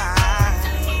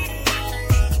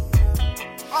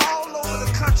 All over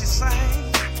the country,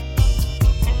 sing.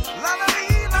 La la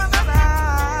dee, la la la,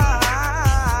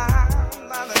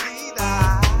 la la dee da.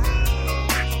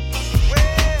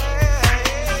 Well,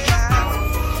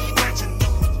 don't you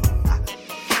know?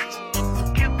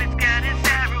 Cupid's got his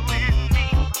arrow in me.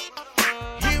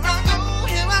 Here I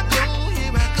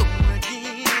go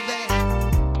again, babe.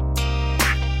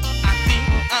 I think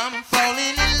I'm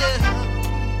falling in love.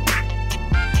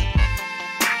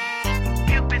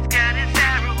 Cupid's got his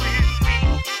arrow in me.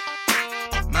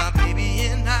 My baby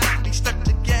and I be stuck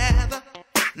together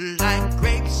like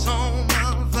grapes on a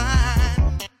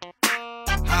vine.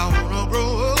 I wanna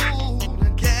grow old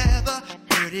together.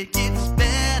 Heard it gets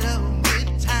better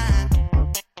with time.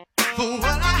 For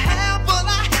what I have,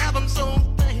 I'm so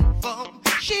thankful.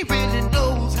 She really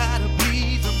knows how to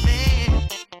please a man.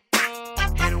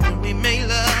 And when we make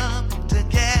love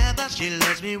together, she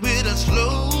loves me with a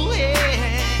slow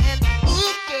hand.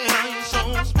 Ooh, girl, you're so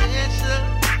special.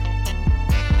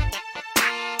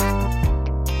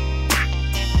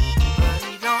 But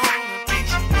you don't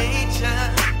appreciate ya.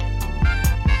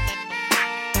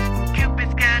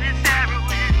 Cupid's got his arrow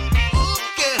in me. Ooh,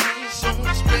 girl, you're so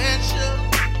special.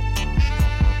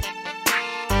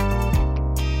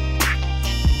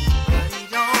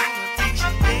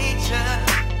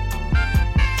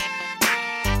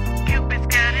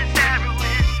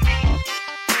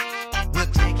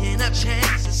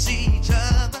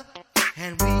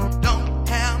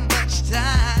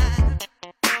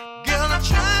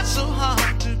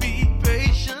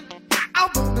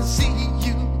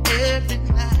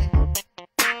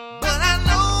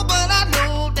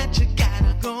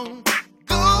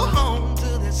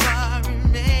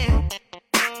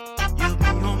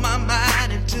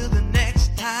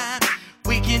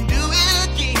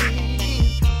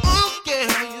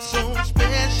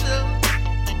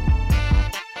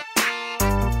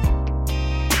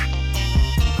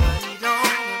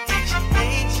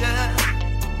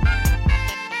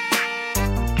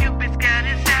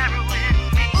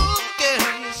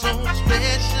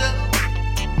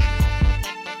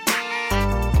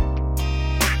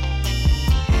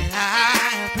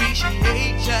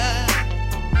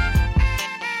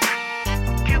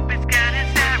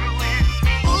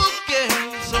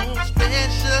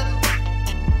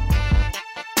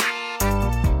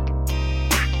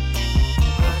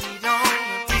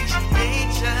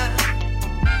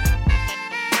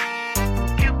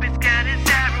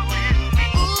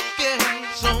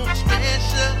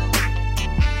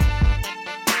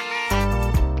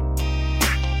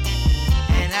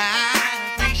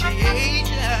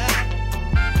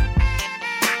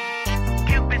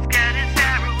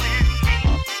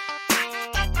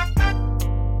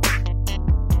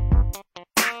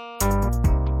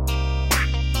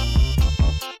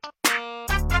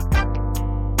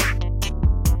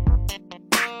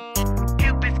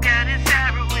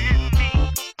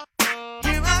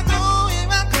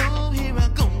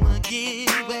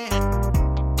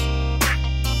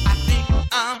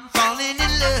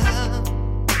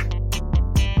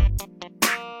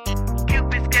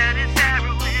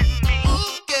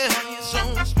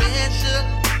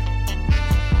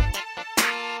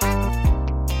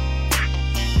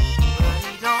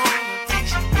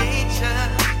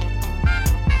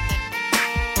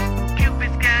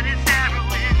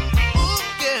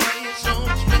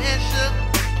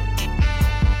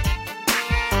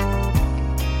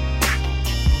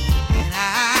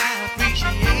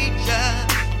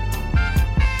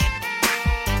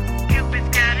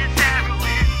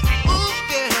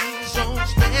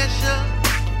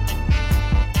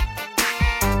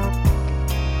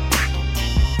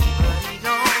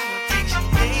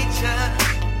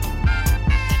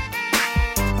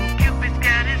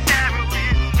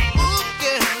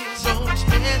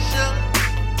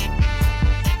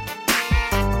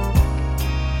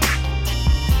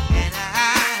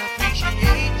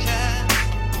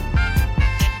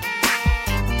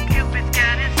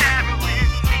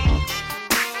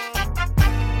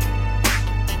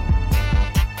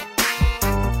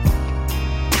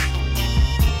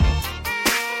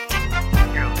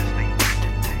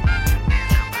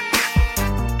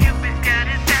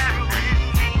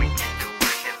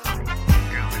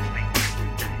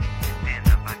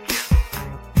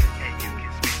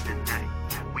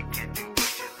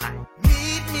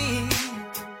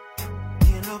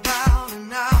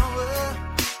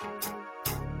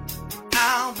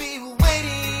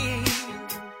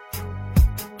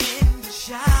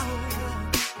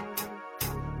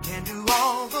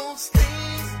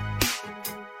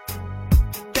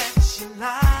 you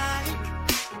like,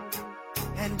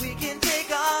 and we can take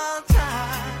our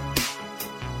time,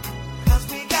 'cause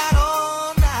we got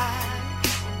all night.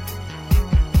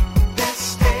 Let's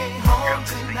stay home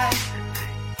tonight,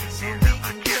 so we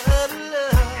can cuddle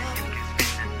up.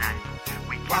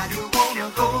 Why you wanna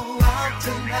go out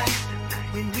tonight,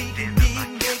 when we can be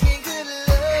making good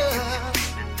love?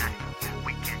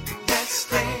 Let's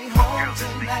stay home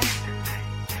tonight,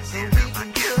 so we can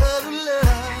cuddle up.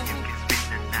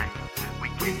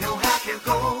 We don't have to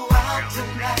go out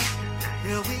tonight,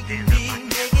 yeah, we can be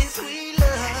making sweet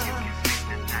love.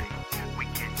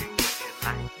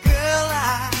 Girl,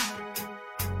 I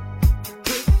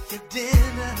cooked your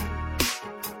dinner,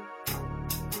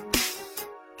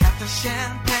 got the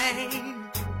champagne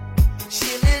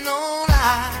chilling on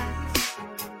ice.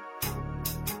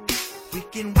 We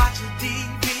can watch a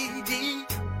DVD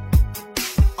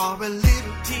or a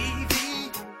little TV.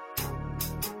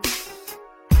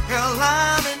 Girl,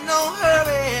 I'm in no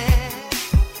hurry,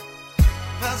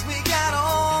 'cause we got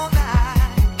all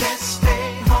night. Let's stay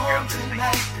home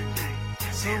tonight,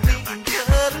 so we can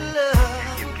cuddle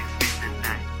up.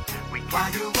 Why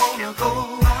you wanna go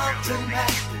out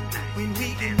tonight, when we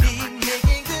can be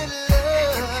making good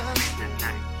love?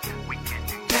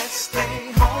 Let's stay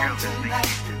home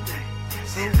tonight,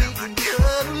 so we can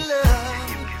cuddle up.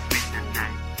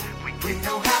 We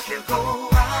don't have to go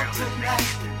out tonight,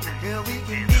 girl, we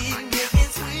can be making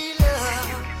sweet love.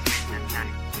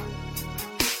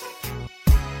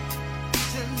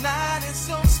 Tonight is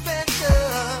so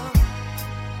special,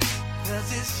 'cause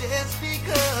it's just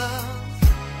because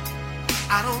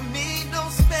I don't need no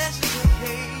special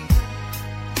occasion,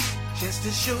 just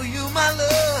to show you my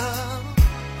love,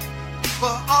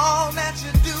 for all that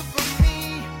you do for me.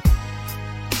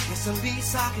 It's the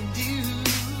least I can do,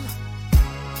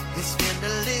 is spend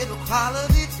a little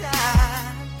quality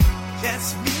time, just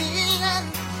me and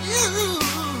you.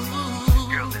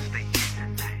 Girl, let's stay here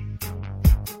tonight,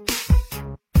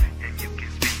 and you can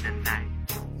spend the night.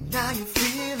 Now you're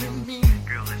feeling me.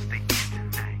 Girl, let's stay here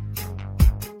tonight,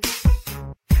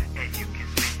 and you can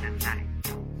spend the night.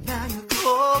 Now you're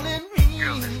calling me.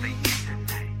 Girl, let's stay here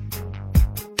tonight,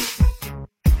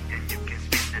 and you can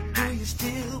spend the Do night. you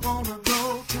still wanna go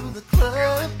to the Girl,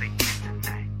 club? let's stay here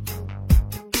tonight,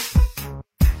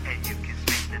 and you can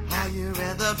spend the Or night. you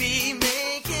rather be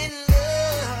making love?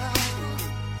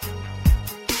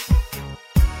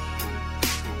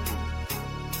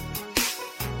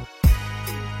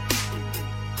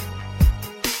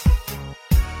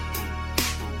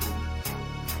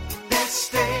 Let's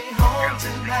stay home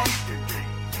tonight,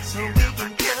 so we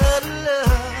can cuddle up.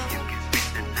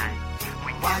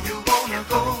 Why you wanna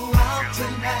go out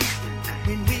tonight,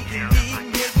 when we can be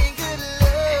making good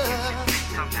love?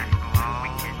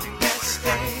 Let's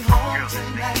stay home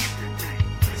tonight,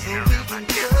 so we can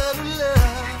cuddle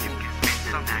up.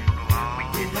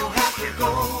 We don't have to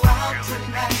go out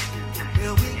tonight,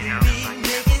 girl, we can be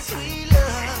making sweet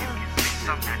love.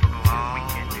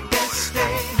 Let's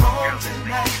stay home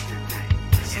tonight,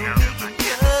 so we can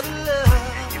cuddle up.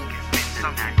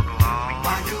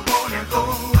 Why you wanna go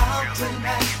out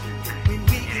tonight, when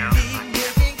we can be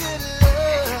making good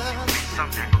love?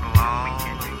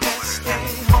 Let's stay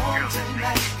home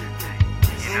tonight,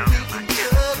 so we can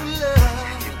cuddle up.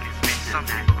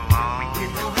 We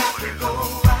don't have to go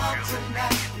out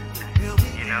tonight, girl, we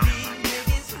can be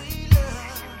making sweet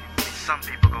love. Some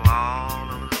people go all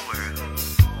over the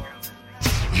world.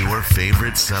 Your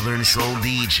favorite Southern Soul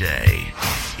DJ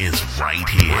is right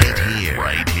here,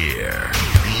 right here.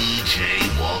 DJ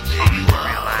Walt Baby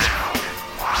Love.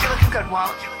 You looking good,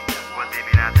 Walt. What they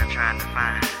been out there trying to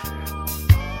find?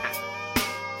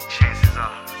 Chances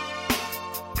are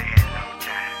they had it all the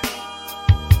time.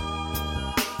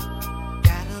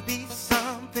 Gotta be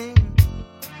something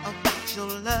about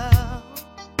your love,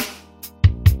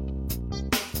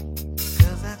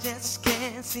 'cause I just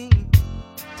can't seem to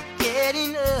get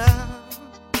enough.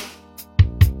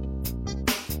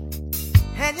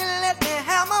 And you let me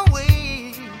have my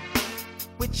way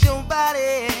with your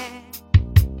body,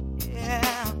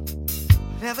 yeah.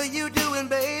 Whatever you doing,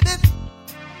 baby,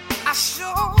 I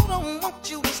sure don't want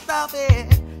you to stop it,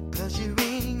 'cause you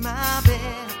ring my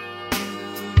bell.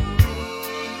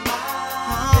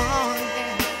 Oh,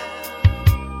 yeah.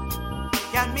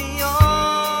 Got me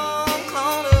all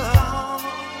caught up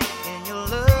in your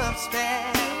love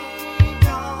spell,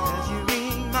 'cause you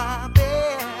ring my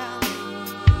bell.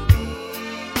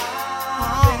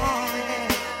 Oh, yeah.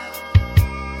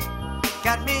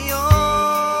 Got me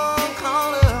all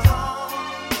caught up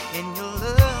in your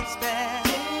love spell.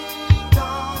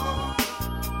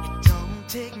 It don't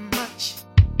take much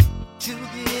to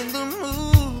get in the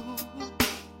mood.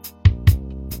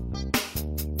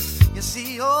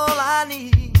 I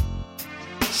need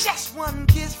just one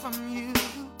kiss from you,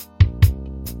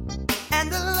 and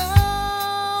the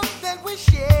love that we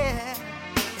share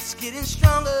is getting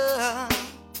stronger.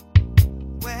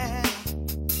 Well,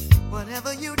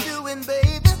 whatever you doing,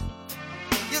 baby,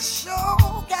 you sure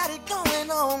got it going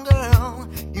on, girl.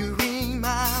 You ring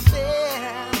my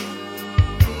bell.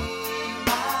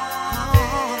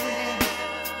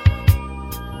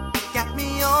 Got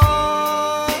me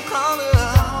on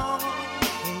color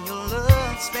in your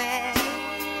love spell.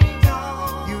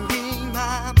 You ring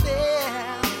my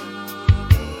bell.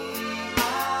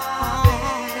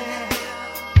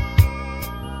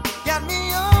 Got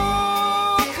me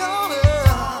on color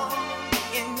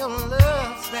in your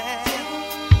love spell.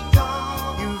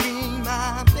 You ring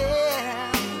my bell.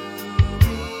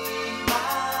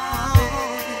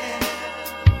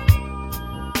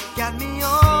 Got me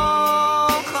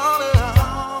on color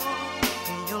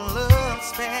in your love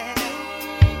spell.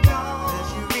 'Cause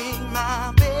you ring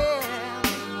my bell.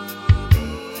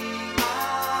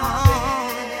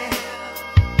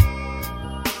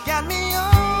 Got me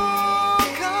on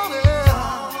color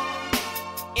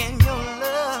in your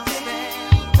love spell.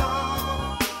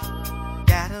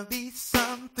 Gotta be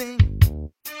something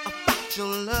about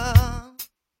your love,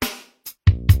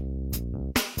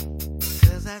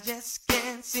 'cause I just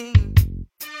can't seem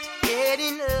to get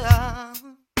enough.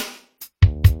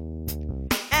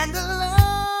 And the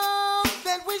love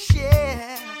that we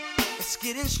share is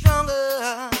getting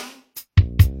stronger.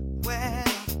 Well,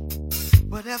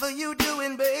 whatever you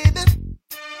doing, baby,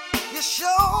 you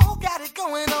sure got it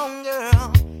going on,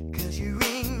 girl. 'Cause you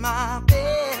ring my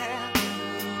bell.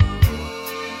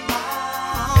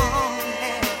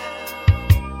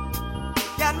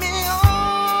 Got me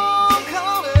on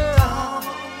color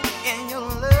in your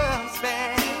love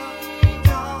spell.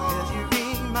 'Cause you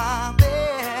ring my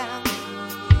bell.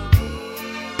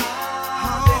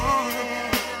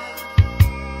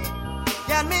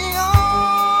 Got me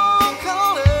on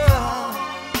color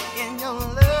in your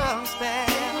love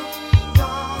spell.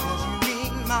 'Cause you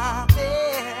ring my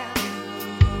bell.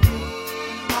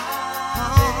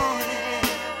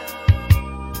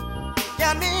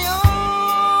 Got me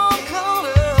on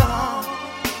color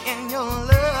in your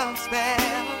love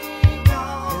spell.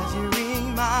 'Cause you ring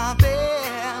my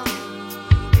bell.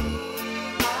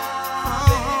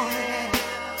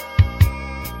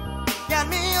 Got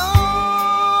me on